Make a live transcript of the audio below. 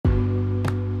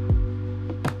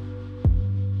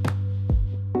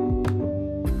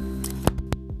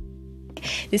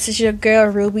This is your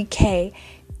girl, Ruby K.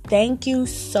 Thank you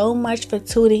so much for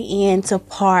tuning in to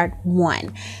part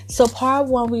 1. So part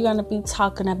 1, we're going to be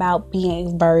talking about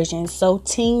being a virgin. So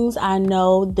teens, I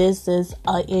know this is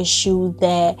an issue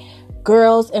that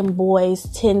girls and boys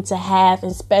tend to have,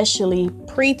 especially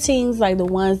preteens, like the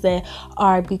ones that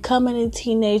are becoming a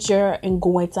teenager and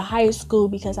going to high school,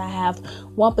 because I have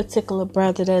one particular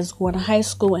brother that's going to high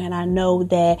school, and I know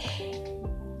that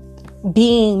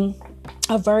being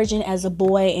a virgin as a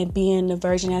boy and being a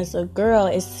virgin as a girl,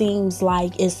 it seems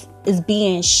like it's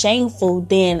being shameful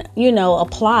than,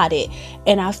 applauded.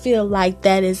 And I feel like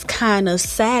that is kind of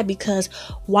sad, because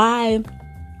why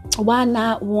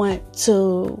not want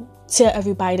to tell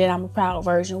everybody that I'm a proud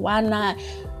virgin? Why not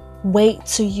wait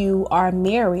till you are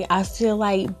married? I feel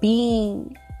like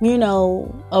being,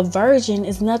 a virgin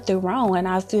is nothing wrong. And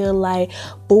I feel like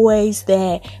boys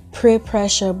that peer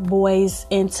pressure boys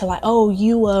into like, oh,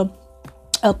 you a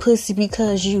pussy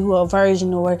because you a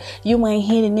virgin, or you ain't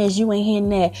hitting this, you ain't hitting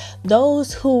that.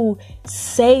 Those who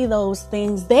say those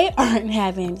things, they aren't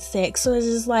having sex. So it's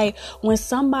just like when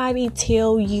somebody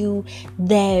tell you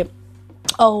that,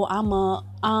 oh,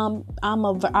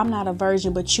 I'm not a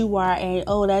virgin, but you are, and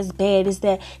oh, that's bad. Is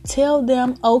that, tell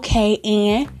them, okay,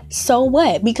 and so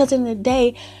what? Because in the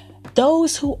day,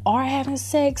 those who are having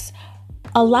sex,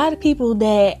 a lot of people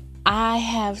that I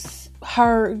have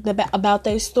heard about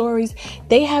their stories,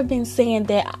 they have been saying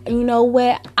that,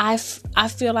 I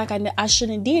feel like I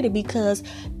shouldn't have did it, because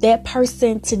that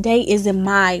person today isn't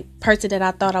my person that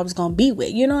I thought I was gonna be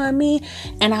with. You know what I mean?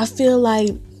 And I feel like,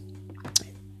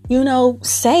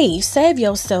 save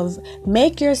yourself,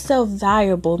 make yourself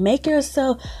valuable, make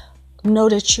yourself know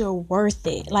that you're worth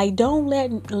it. Like, don't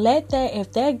let that,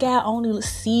 if that guy only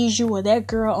sees you, or that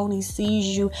girl only sees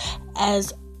you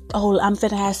as, oh, I'm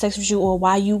finna have sex with you, or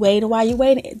why you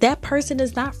waiting, that person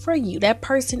is not for you. That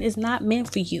person is not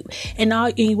meant for you. And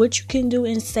what you can do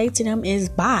and say to them is,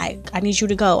 bye, I need you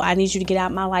to go, I need you to get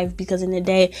out of my life, because in the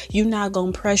day, you're not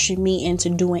gonna pressure me into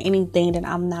doing anything that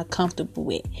I'm not comfortable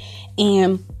with.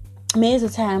 And many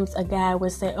times a guy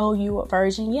would say, oh, you a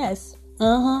virgin? Yes,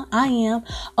 I am.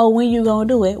 Oh, when you gonna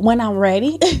do it? When I'm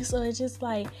ready. So it's just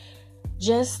like,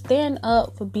 just stand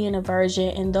up for being a virgin.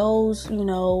 And those,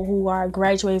 who are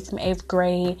graduating from 8th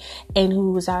grade and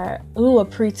who are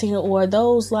preteen, or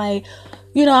those like,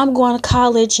 I'm going to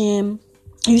college, and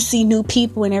you see new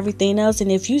people and everything else.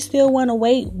 And if you still want to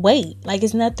wait. Like,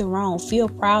 it's nothing wrong. Feel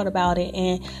proud about it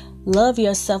and love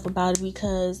yourself about it,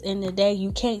 because in the day,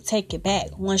 you can't take it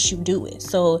back once you do it.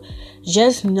 So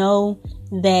just know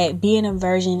that being a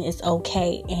virgin is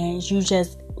okay, and you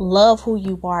just love who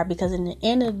you are, because in the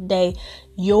end of the day,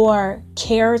 your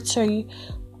character,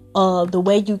 the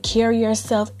way you carry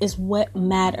yourself is what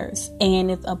matters.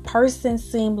 And if a person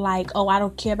seems like, oh, I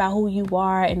don't care about who you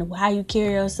are and how you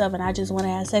carry yourself, and I just want to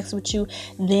have sex with you,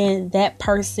 then that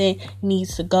person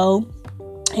needs to go.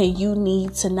 And you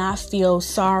need to not feel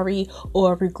sorry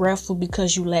or regretful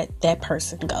because you let that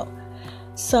person go.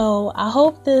 So I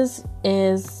hope this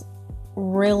is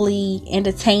really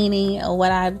entertaining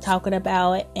what I'm talking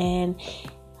about, and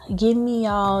give me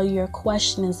all your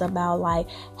questions about like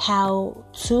how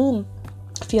to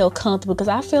feel comfortable, because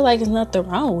I feel like there's nothing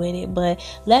wrong with it. But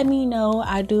let me know.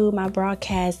 I do my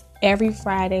broadcast every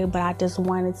Friday, but I just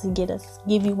wanted to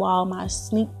give you all my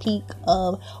sneak peek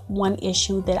of one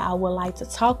issue that I would like to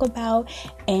talk about.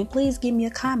 And please give me a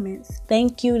comment.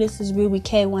 Thank you. This is Ruby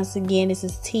K. Once again, this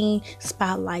is Teen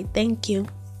Spotlight. Thank you.